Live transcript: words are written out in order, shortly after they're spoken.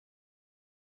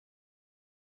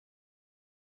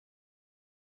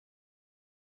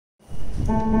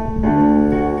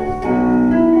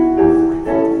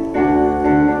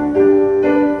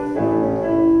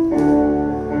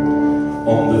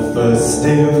On the first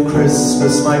day of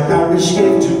Christmas, my parish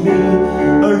gave to me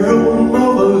a room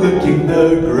overlooking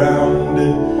the ground.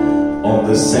 On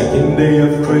the second day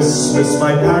of Christmas,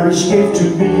 my parish gave to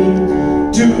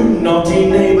me 2 naughty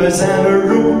neighbors and a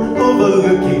room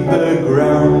overlooking the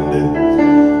ground.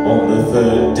 On the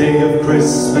third day of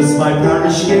Christmas, my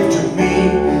parish gave to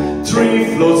me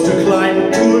 3 floors to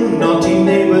climb, 2 naughty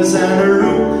neighbors and a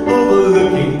room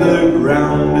overlooking the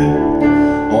ground.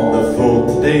 On the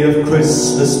fourth day of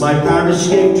Christmas, my parish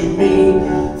gave to me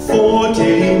 4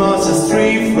 daily masses,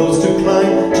 3 floors to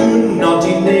climb, 2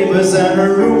 naughty neighbors and a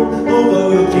room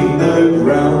overlooking the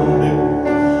ground.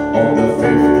 On the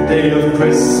fifth day of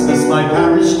Christmas, my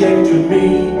parish gave to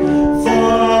me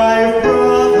 5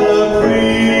 brother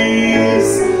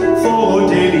priests, 4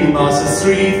 daily masses,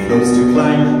 3 floors to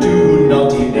climb, 2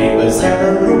 naughty neighbors and a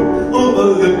room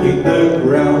overlooking the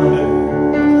ground.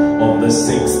 On the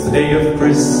 6th day of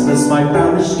Christmas, my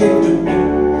parish gave to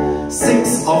me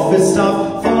 6 office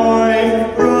staff,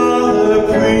 5 brother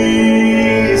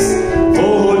priests,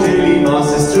 4 daily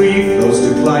masses, 3 floors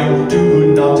to climb,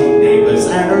 2 naughty neighbors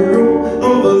and a room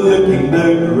overlooking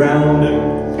the ground.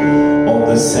 On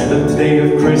the 7th day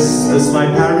of Christmas, my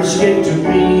parish gave to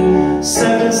me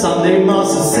 7 Sunday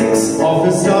masses, 6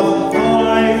 office staff,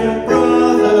 5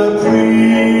 brother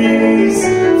priests,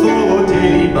 4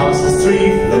 daily masses, 3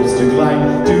 floors to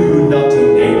climb, 2 naughty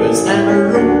neighbors and a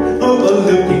room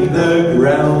overlooking the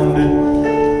ground.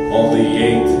 On the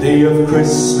 8th day of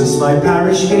Christmas, my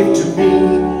parish gave to me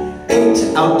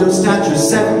 8 outdoor statues,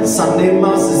 7 Sunday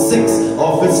masses, 6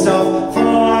 office staff,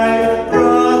 5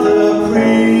 brother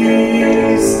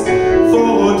priests,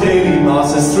 4 daily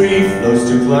masses, 3 floors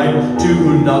to climb,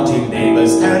 2 naughty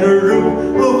neighbors and a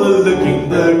room overlooking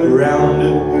the ground.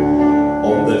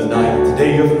 On the 9th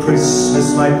day of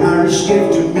Christmas, my parish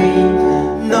gave to me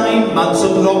 9 months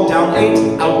of lockdown,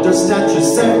 8 outdoor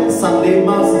statues, 7 Sunday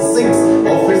masses, 6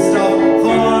 office staff,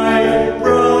 5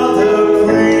 brother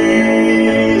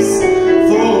priests,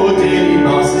 4 daily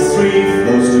masses, 3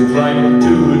 floors to climb,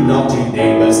 2 naughty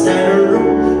neighbors and a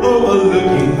room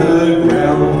overlooking the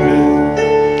ground.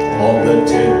 On the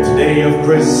 10th day of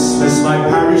Christmas, my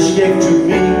parish gave to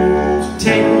me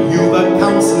 10 Yuba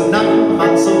council, 9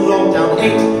 months of lockdown,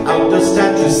 8 outdoor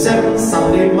statues, 7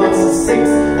 Sunday masses, 6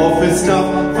 office staff,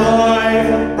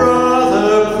 5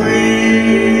 brother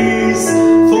priests,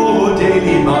 4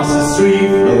 daily masses, 3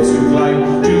 floors to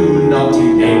climb, 2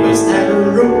 naughty neighbors and a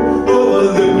room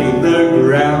overlooking the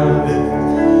ground.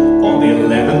 On the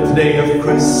 11th day of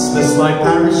Christmas, my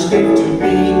parish gave to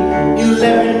me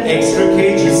 11 extra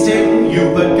kgs, 10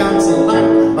 Yuba council,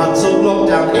 9 months of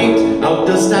lockdown, 8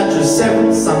 outdoor statues,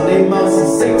 7 Sunday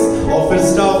masses, 6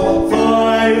 office staff,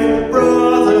 5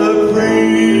 brother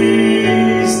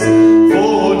priests,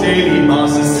 4 daily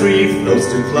masses, 3 floors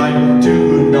to climb,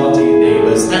 2 naughty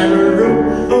neighbors and a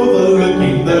room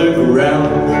overlooking the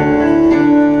ground.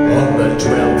 On the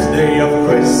 12th day of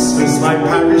Christmas, my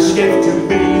parish gave to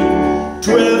me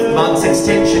 12 months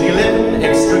extension, 11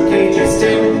 extra kgs,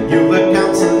 10 Yuba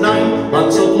council, 9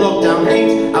 months of lockdown,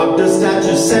 8 outdoor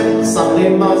statues, 7 Sunday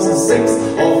masses, 6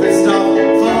 office staff,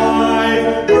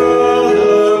 5